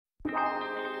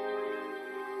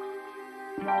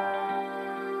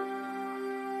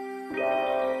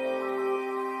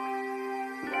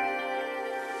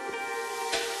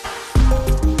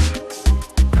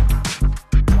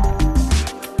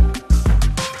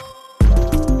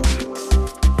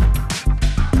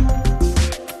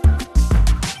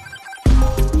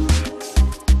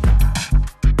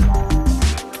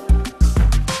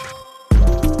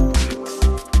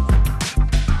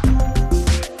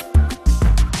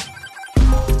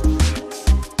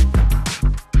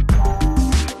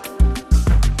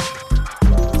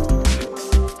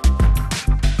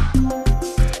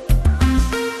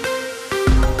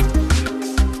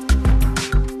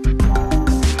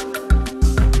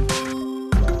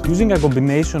Using a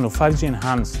combination of 5G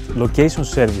enhanced location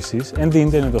services and the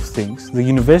Internet of Things, the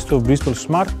University of Bristol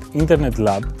Smart Internet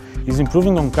Lab is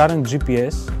improving on current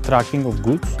GPS tracking of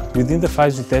goods within the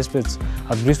 5G testbeds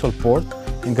at Bristol Port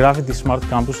and Gravity Smart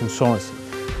Campus in Swansea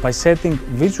by setting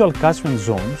virtual catchment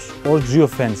zones or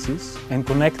geofences and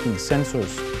connecting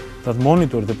sensors that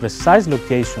monitor the precise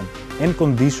location and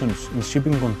conditions in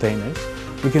shipping containers.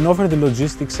 We can offer the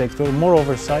logistics sector more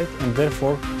oversight and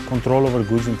therefore control over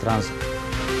goods in transit.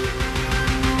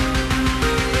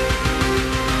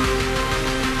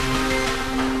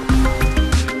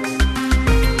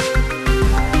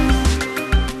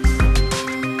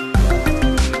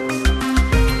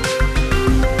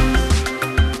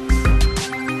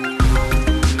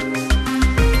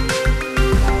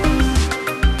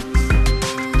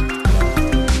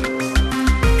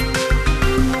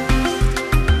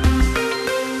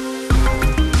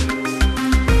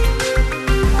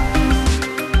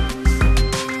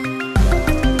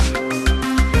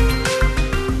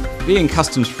 Being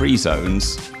customs-free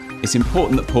zones, it's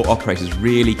important that port operators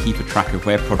really keep a track of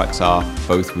where products are,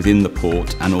 both within the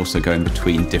port and also going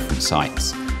between different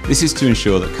sites. This is to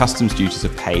ensure that customs duties are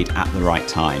paid at the right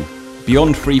time.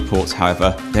 Beyond free ports,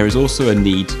 however, there is also a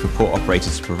need for port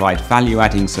operators to provide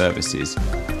value-adding services.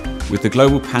 With the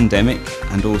global pandemic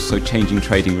and also changing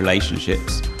trading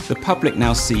relationships, the public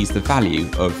now sees the value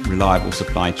of reliable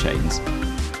supply chains.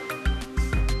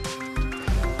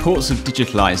 Ports have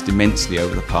digitalised immensely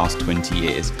over the past 20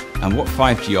 years, and what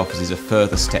 5G offers is a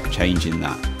further step change in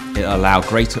that. It'll allow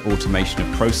greater automation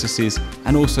of processes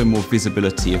and also more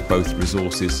visibility of both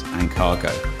resources and cargo.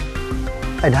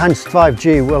 Enhanced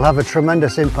 5G will have a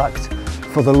tremendous impact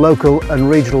for the local and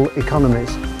regional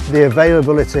economies. The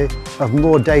availability of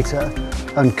more data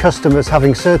and customers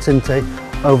having certainty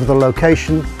over the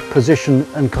location, position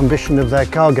and condition of their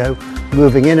cargo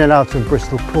moving in and out of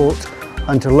Bristol Port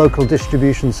and to local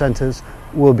distribution centres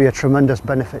will be a tremendous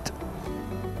benefit.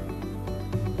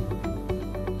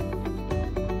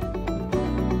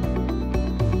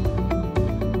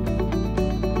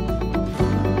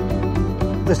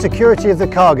 The security of the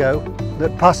cargo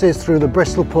that passes through the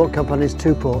Bristol Port Company's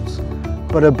 2 ports,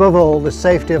 but above all the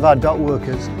safety of our dock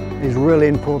workers, is really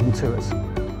important to us.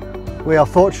 We are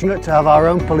fortunate to have our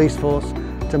own police force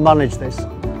to manage this.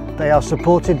 They are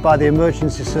supported by the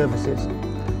emergency services.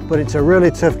 But it's a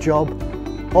really tough job,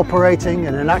 operating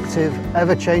in an active,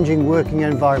 ever-changing working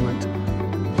environment.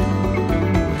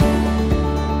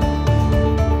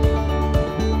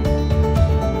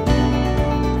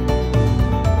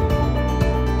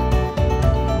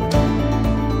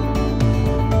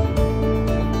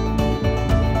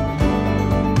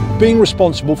 Being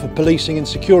responsible for policing and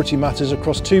security matters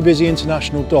across 2 busy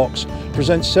international docks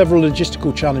presents several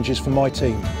logistical challenges for my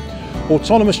team.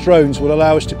 Autonomous drones will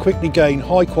allow us to quickly gain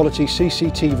high-quality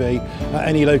CCTV at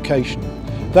any location.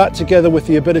 That, together with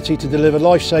the ability to deliver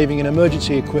life-saving and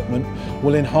emergency equipment,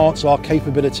 will enhance our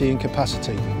capability and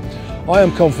capacity. I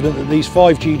am confident that these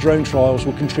 5G drone trials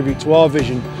will contribute to our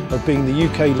vision of being the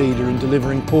UK leader in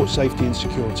delivering port safety and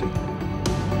security.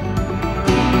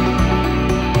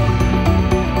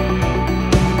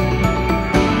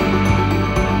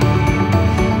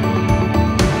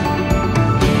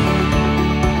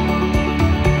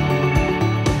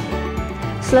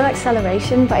 Slow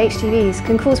acceleration by HGVs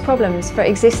can cause problems for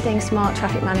existing smart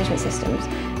traffic management systems,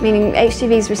 meaning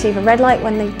HGVs receive a red light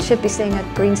when they should be seeing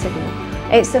a green signal.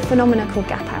 It's a phenomenon called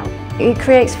gap out. It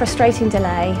creates frustrating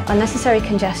delay, unnecessary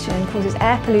congestion, causes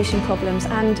air pollution problems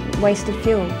and wasted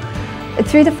fuel.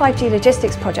 Through the 5G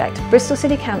Logistics project, Bristol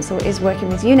City Council is working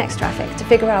with UNEX Traffic to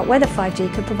figure out whether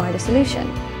 5G could provide a solution.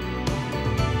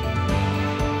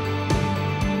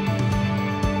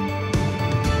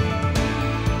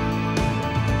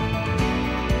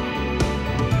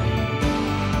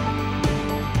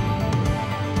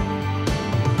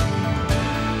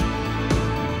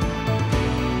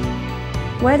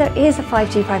 Where there is a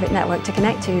 5G private network to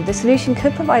connect to, the solution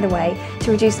could provide a way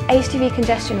to reduce HGV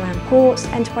congestion around ports,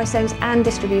 enterprise zones and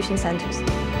distribution centres.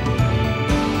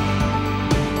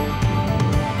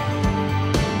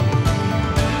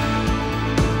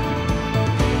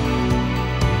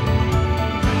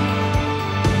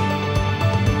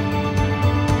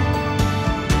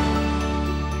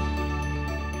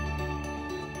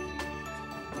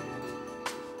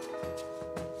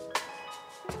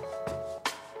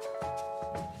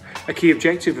 A key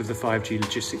objective of the 5G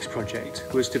logistics project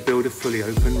was to build a fully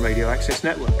open radio access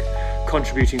network,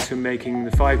 contributing to making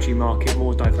the 5G market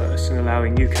more diverse and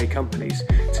allowing UK companies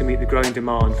to meet the growing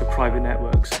demand for private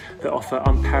networks that offer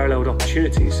unparalleled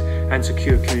opportunities and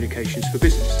secure communications for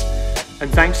business.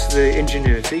 And thanks to the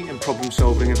ingenuity and problem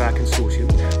solving of our consortium,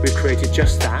 we've created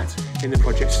just that in the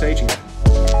project staging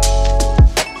lab.